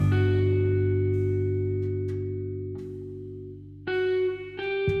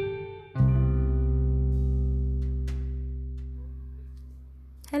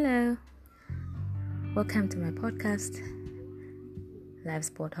Welcome to my podcast, Live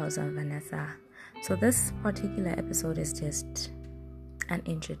Sport House on Vanessa. So this particular episode is just an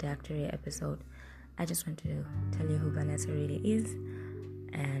introductory episode. I just want to tell you who Vanessa really is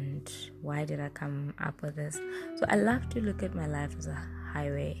and why did I come up with this. So I love to look at my life as a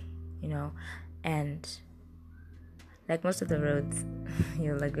highway, and like most of the roads,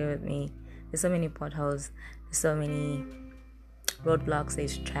 you'll agree with me, there's so many potholes, there's so many roadblocks,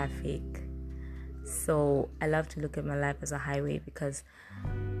 there's traffic. So I love to look at my life as a highway because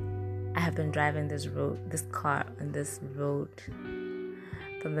I have been driving this car on this road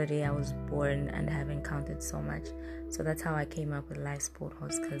from the day I was born, and I have encountered so much. So that's how I came up with Live Sport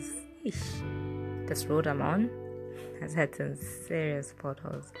House, because this road I'm on has had some serious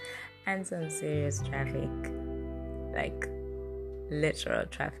potholes and some serious traffic, like literal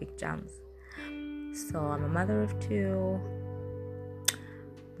traffic jams. So I'm a mother of two,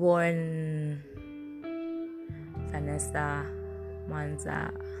 born Vanessa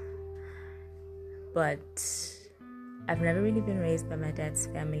Mwanza, but I've never really been raised by my dad's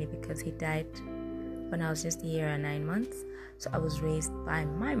family because he died when I was just a year and 9 months. So I was raised by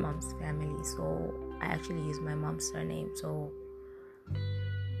my mom's family, so I actually use my mom's surname. So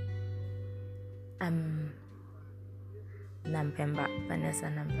I'm Nampemba, Vanessa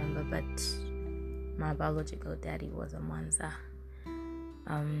Nampemba, but my biological daddy was a Mwanza.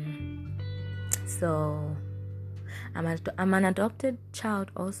 So I'm an adopted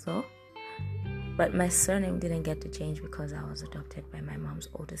child also, but my surname didn't get to change because I was adopted by my mom's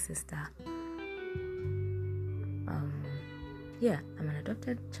older sister. I'm an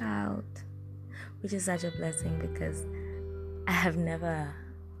adopted child, which is such a blessing because I have never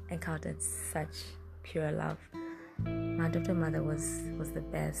encountered such pure love. My adopted mother was the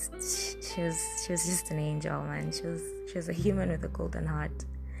best. She was just an angel, man. She was a human with a golden heart.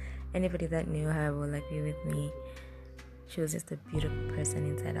 Anybody that knew her will agree with me. She was just a beautiful person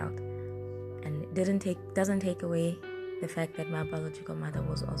inside out, and it doesn't take away the fact that my biological mother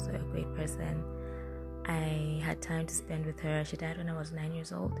was also a great person. I had time to spend with her. She died when I was 9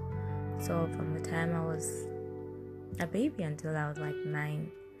 years old, so from the time I was a baby until I was like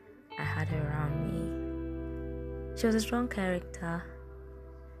 9, I had her around me. She was a strong character,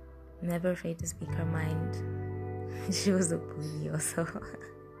 never afraid to speak her mind. She was a bully also,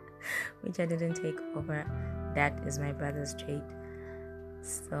 which I didn't take over. That is my brother's trait.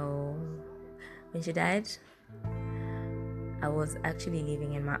 So when she died, I was actually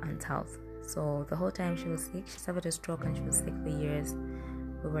living in my aunt's house. So the whole time she was sick, she suffered a stroke and she was sick for years.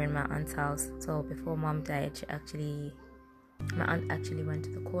 We were in my aunt's house. So before mom died, my aunt actually went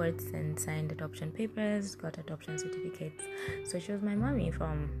to the courts and signed adoption papers, got adoption certificates. So she was my mommy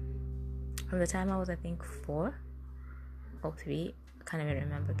from the time I was, I think, 4 or 3. I can't even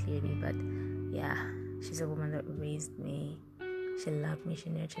remember clearly, but yeah, she's a woman that raised me. She loved me, she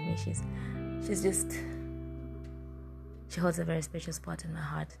nurtured me. She holds a very special spot in my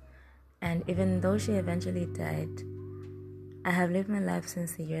heart. And even though she eventually died, I have lived my life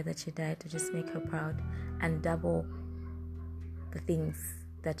since the year that she died to just make her proud and double the things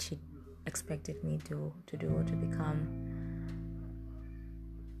that she expected me to do or to become.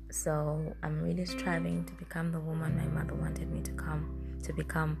 So I'm really striving to become the woman my mother wanted me to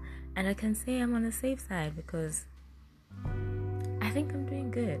become. And I can say I'm on the safe side because I think I'm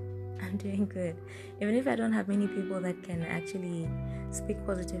doing good. Even if I don't have many people that can actually speak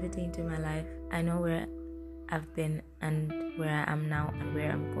positivity into my life, I know where I've been and where I am now and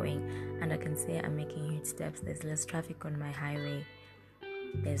where I'm going. And I can say I'm making huge steps. There's less traffic on my highway.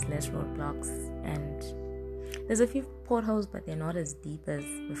 There's less roadblocks. And there's a few potholes, but they're not as deep as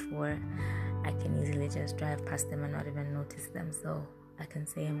before. I can easily just drive past them and not even notice them. So I can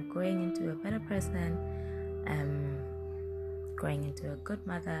say I'm growing into a better person. I'm growing into a good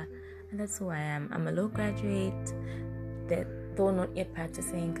mother. And that's who I am. I'm a law graduate, though not yet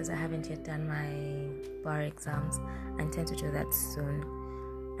practicing because I haven't yet done my bar exams. I intend to do that soon.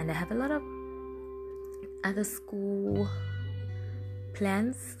 And I have a lot of other school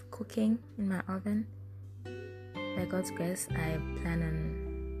plans cooking in my oven. By God's grace, I plan on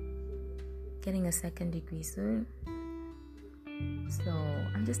getting a second degree soon. So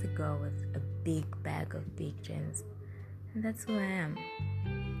I'm just a girl with a big bag of big dreams. And that's who I am.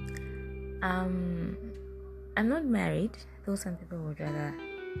 I'm not married, though some people would rather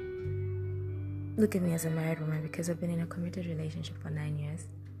look at me as a married woman because I've been in a committed relationship for 9 years.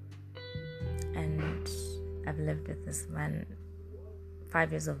 And I've lived with this man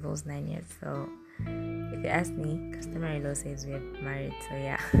 5 years of those 9 years. So if you ask me, customary law says we're married, so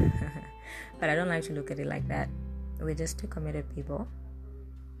yeah. But I don't like to look at it like that. We're just two committed people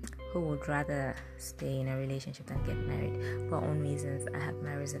who would rather stay in a relationship than get married for our own reasons. I have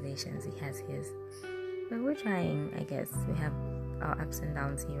my reservations, he has his. But we're trying, I guess. We have our ups and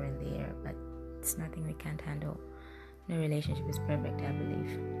downs here and there, but it's nothing we can't handle. No relationship is perfect, I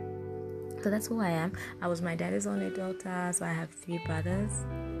believe. So that's who I am. I was my daddy's only daughter, so I have 3 brothers.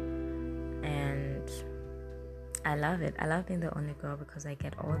 And I love it. I love being the only girl because I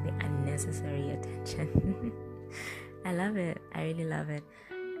get all the unnecessary attention. I love it. I really love it.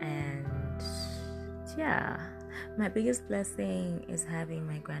 And yeah, my biggest blessing is having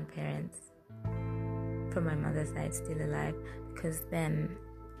my grandparents from my mother's side still alive, because then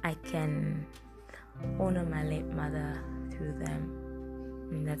I can honor my late mother through them.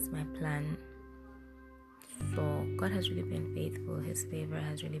 And that's my plan. So God has really been faithful. His favor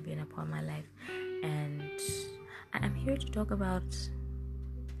has really been upon my life. And I am here to talk about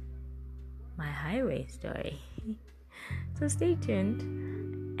my highway story. So stay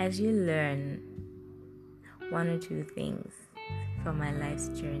tuned as you learn 1 or 2 things from my life's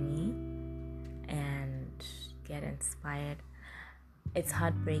journey and get inspired. It's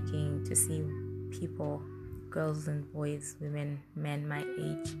heartbreaking to see people, girls and boys, women, men my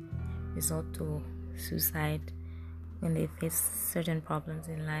age, resort to suicide when they face certain problems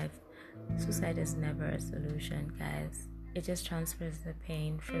in life. Suicide is never a solution, guys. It just transfers the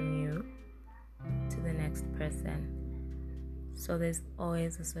pain from you to the next person. So there's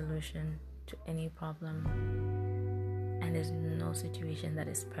always a solution to any problem, and there's no situation that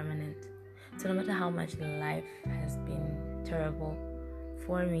is permanent. So no matter how much life has been terrible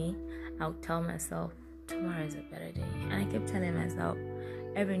for me, I'll tell myself tomorrow is a better day. And I keep telling myself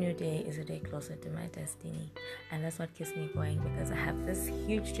every new day is a day closer to my destiny. And that's what keeps me going, because I have this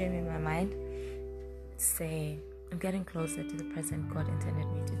huge dream in my mind. Say, I'm getting closer to the person God intended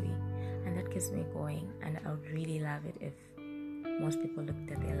me to be. And that keeps me going. And I would really love it if most people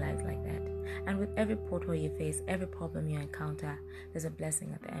looked at their lives like that. And with every porthole you face, every problem you encounter, there's a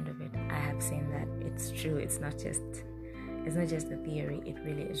blessing at the end of it. I have seen that. It's true. It's not just a theory. It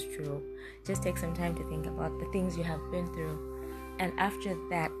really is true. Just take some time to think about the things you have been through. And after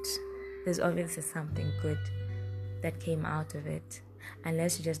that, there's obviously something good that came out of it,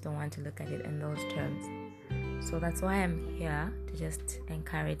 unless you just don't want to look at it in those terms. So that's why I'm here, to just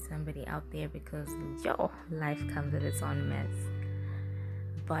encourage somebody out there, because life comes with its own mess.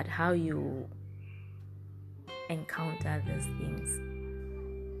 But how you encounter these things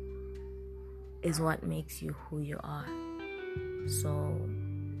is what makes you who you are. So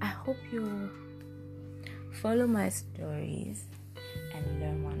I hope you follow my stories and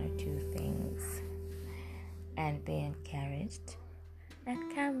learn 1 or 2 things and be encouraged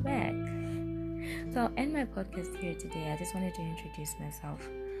and come back. So I'll end my podcast here today. I just wanted to introduce myself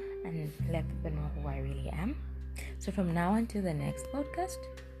and let people know who I really am. So from now until the next podcast,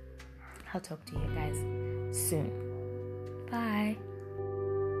 I'll talk to you guys soon. Bye.